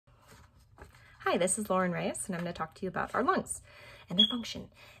Hi, this is Lauren Reyes, and I'm going to talk to you about our lungs and their function.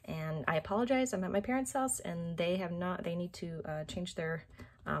 And I apologize, I'm at my parents' house, and they need to change their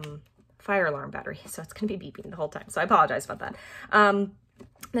fire alarm battery, so it's going to be beeping the whole time, so I apologize about that.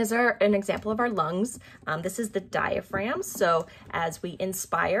 These are an example of our lungs. This is the diaphragm, so as we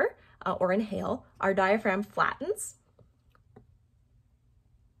inspire or inhale, our diaphragm flattens,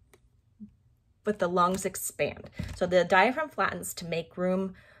 but the lungs expand. So the diaphragm flattens to make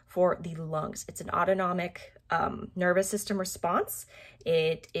room for the lungs. It's an autonomic nervous system response.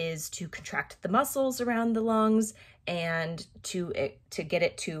 It is to contract the muscles around the lungs and to get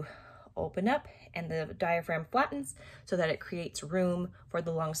it to open up, and the diaphragm flattens so that it creates room for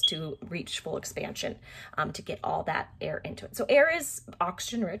the lungs to reach full expansion, to get all that air into it. So air is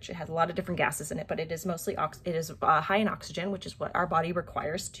oxygen rich. It has a lot of different gases in it, but it is mostly high in oxygen, which is what our body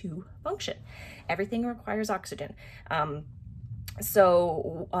requires to function. Everything requires oxygen.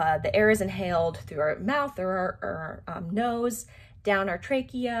 So the air is inhaled through our mouth or our nose, down our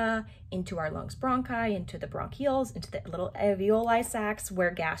trachea, into our lungs bronchi, into the bronchioles, into the little alveoli sacs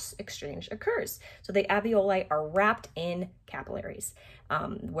where gas exchange occurs. So the alveoli are wrapped in capillaries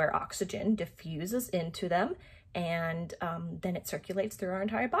where oxygen diffuses into them, and then it circulates through our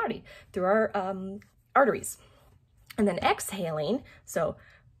entire body, through our arteries. And then exhaling, so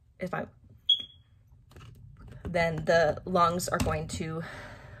then the lungs are going to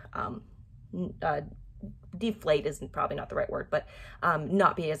deflate is probably not the right word, but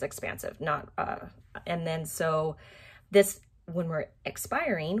not be as expansive, and then so when we're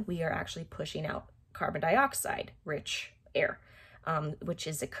expiring, we are actually pushing out carbon dioxide rich air,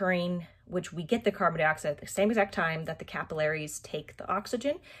 which we get the carbon dioxide at the same exact time that the capillaries take the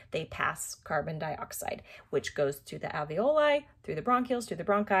oxygen. They pass carbon dioxide, which goes through the alveoli, through the bronchioles, through the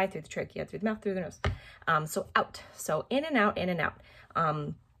bronchi, through the trachea, through the mouth, through the nose. So out, so in and out, in and out.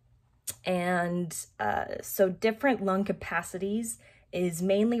 So different lung capacities is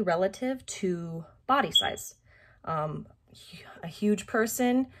mainly relative to body size. A huge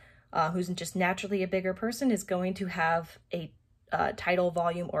person who's just naturally a bigger person is going to have a tidal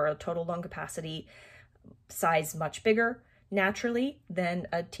volume or a total lung capacity size much bigger naturally than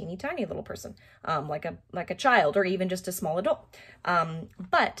a teeny tiny little person, like a child or even just a small adult.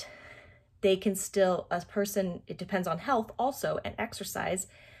 But they can still, it depends on health also and exercise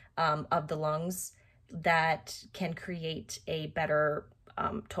of the lungs that can create a better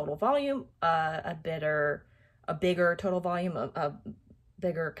total volume, a bigger total volume, a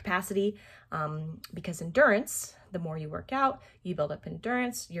bigger capacity, because endurance, the more you work out, you build up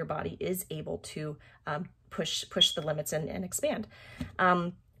endurance, your body is able to push the limits and expand.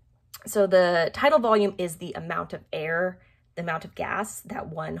 So the tidal volume is the amount of air, the amount of gas that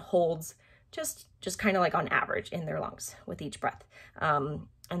one holds just kind of like on average in their lungs with each breath.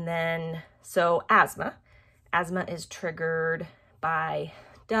 And then, so asthma is triggered by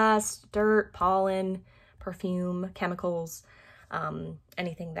dust, dirt, pollen, perfume, chemicals,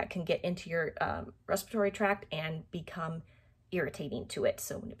 anything that can get into your respiratory tract and become irritating to it.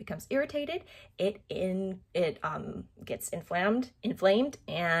 So when it becomes irritated, it gets inflamed,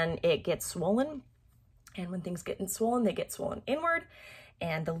 and it gets swollen. And when things get swollen, they get swollen inward,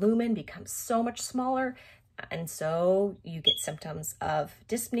 and the lumen becomes so much smaller. And so you get symptoms of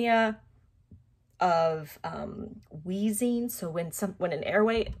dyspnea, of wheezing. So when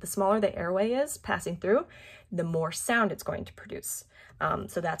the smaller the airway is passing through, the more sound it's going to produce.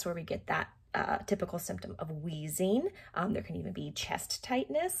 So that's where we get that typical symptom of wheezing. There can even be chest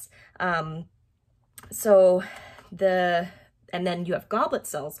tightness. And then you have goblet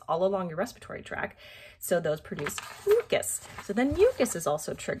cells all along your respiratory tract. So those produce mucus. So then mucus is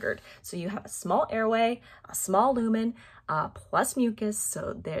also triggered. So you have a small airway, a small lumen, plus mucus.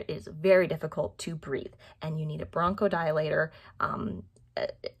 So there is very difficult to breathe, and you need a bronchodilator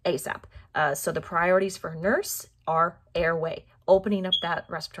ASAP. So the priorities for a nurse are airway, opening up that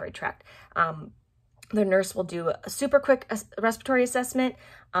respiratory tract. The nurse will do a super quick respiratory assessment,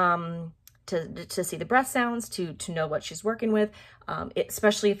 to see the breath sounds, to know what she's working with,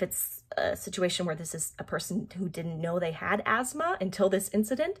 especially if it's a situation where this is a person who didn't know they had asthma until this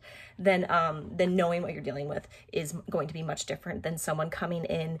incident, then knowing what you're dealing with is going to be much different than someone coming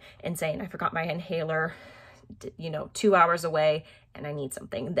in and saying, I forgot my inhaler, 2 hours away and I need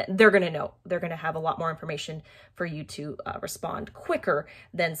something. They're going to know. They're going to have a lot more information for you to respond quicker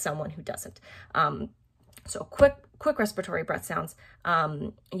than someone who doesn't. So quick respiratory breath sounds,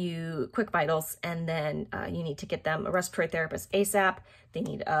 quick vitals, and then you need to get them a respiratory therapist ASAP. They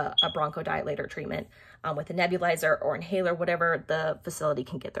need a bronchodilator treatment with a nebulizer or inhaler, whatever the facility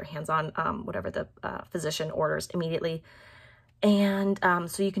can get their hands on, whatever the physician orders immediately. And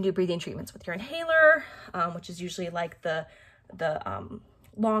so you can do breathing treatments with your inhaler, which is usually like the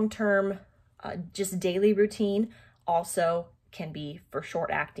long-term, just daily routine. Also can be for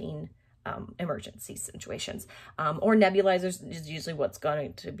short-acting emergency situations. Or nebulizers is usually what's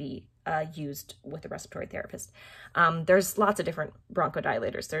going to be used with a respiratory therapist. There's lots of different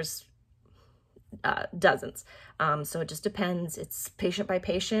bronchodilators. There's dozens. So it just depends. It's patient by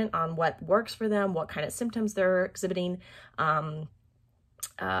patient on what works for them, what kind of symptoms they're exhibiting.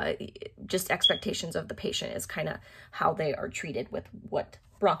 Just expectations of the patient is kind of how they are treated with what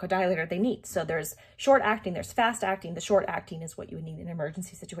bronchodilator they need. So there's short acting, there's fast acting. The short acting is what you would need in an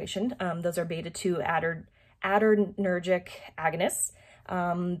emergency situation. Those are beta-2 adrenergic agonists.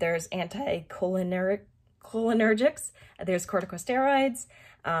 There's anticholinergics. There's corticosteroids.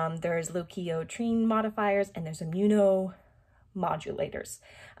 There's leukotriene modifiers, and there's immunomodulators.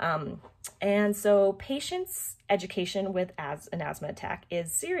 And so patients' education with an asthma attack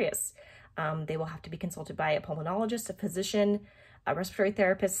is serious. They will have to be consulted by a pulmonologist, a physician, a respiratory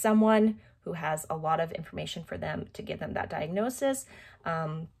therapist, someone who has a lot of information for them to give them that diagnosis.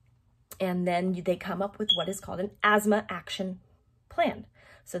 And then they come up with what is called an asthma action plan.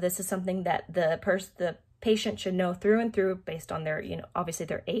 So this is something that the patient should know through and through based on their, obviously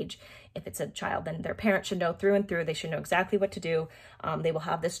their age. If it's a child, then their parent should know through and through. They should know exactly what to do. They will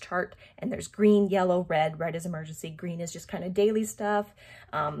have this chart, and there's green, yellow, red. Red is emergency. Green is just kind of daily stuff,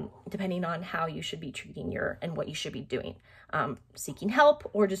 depending on how you should be treating and what you should be doing. Seeking help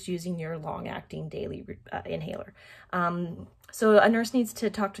or just using your long-acting daily inhaler. So a nurse needs to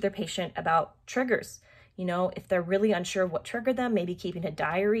talk to their patient about triggers. If they're really unsure of what triggered them, maybe keeping a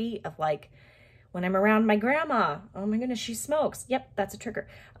diary of like, when I'm around my grandma, oh my goodness, she smokes. Yep, that's a trigger.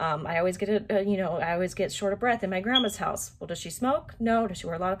 I always get I always get short of breath in my grandma's house. Well, does she smoke? No. Does she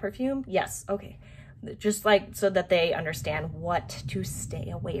wear a lot of perfume? Yes. Okay. Just like so that they understand what to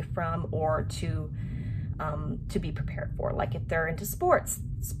stay away from or to be prepared for. Like if they're into sports,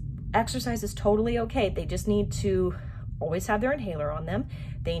 exercise is totally okay. They just need to always have their inhaler on them.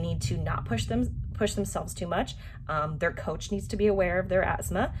 They need to not push themselves too much. Their coach needs to be aware of their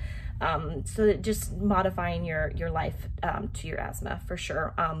asthma. So just modifying your life to your asthma for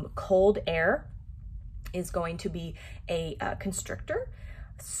sure. Cold air is going to be a constrictor.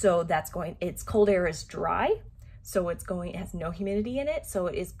 So cold air is dry. So it has no humidity in it. So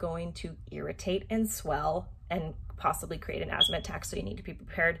it is going to irritate and swell and possibly create an asthma attack. So you need to be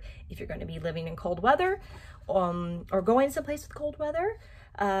prepared if you're going to be living in cold weather or going someplace with cold weather.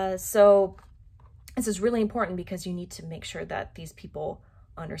 So this is really important because you need to make sure that these people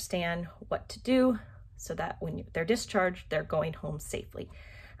understand what to do so that when they're discharged, they're going home safely.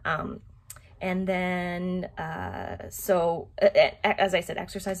 And then, as I said,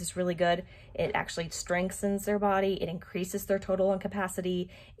 exercise is really good. It actually strengthens their body. It increases their total lung capacity.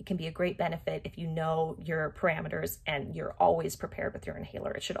 It can be a great benefit if you know your parameters and you're always prepared with your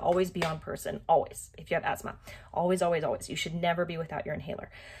inhaler. It should always be on person, always. If you have asthma, always, always, always. You should never be without your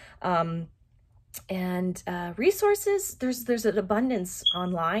inhaler. Resources, there's an abundance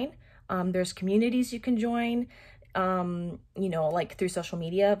online. There's communities you can join, like through social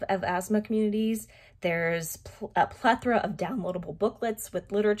media of asthma communities. There's a plethora of downloadable booklets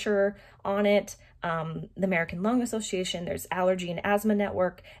with literature on it. The American Lung Association, there's Allergy and Asthma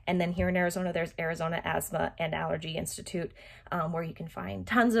Network. And then here in Arizona, there's Arizona Asthma and Allergy Institute, where you can find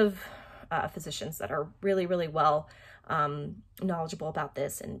tons of physicians that are really, really well knowledgeable about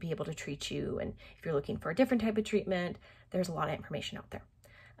this and be able to treat you. And if you're looking for a different type of treatment, there's a lot of information out there.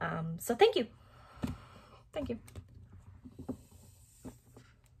 So thank you. Thank you.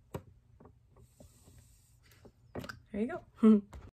 There you go.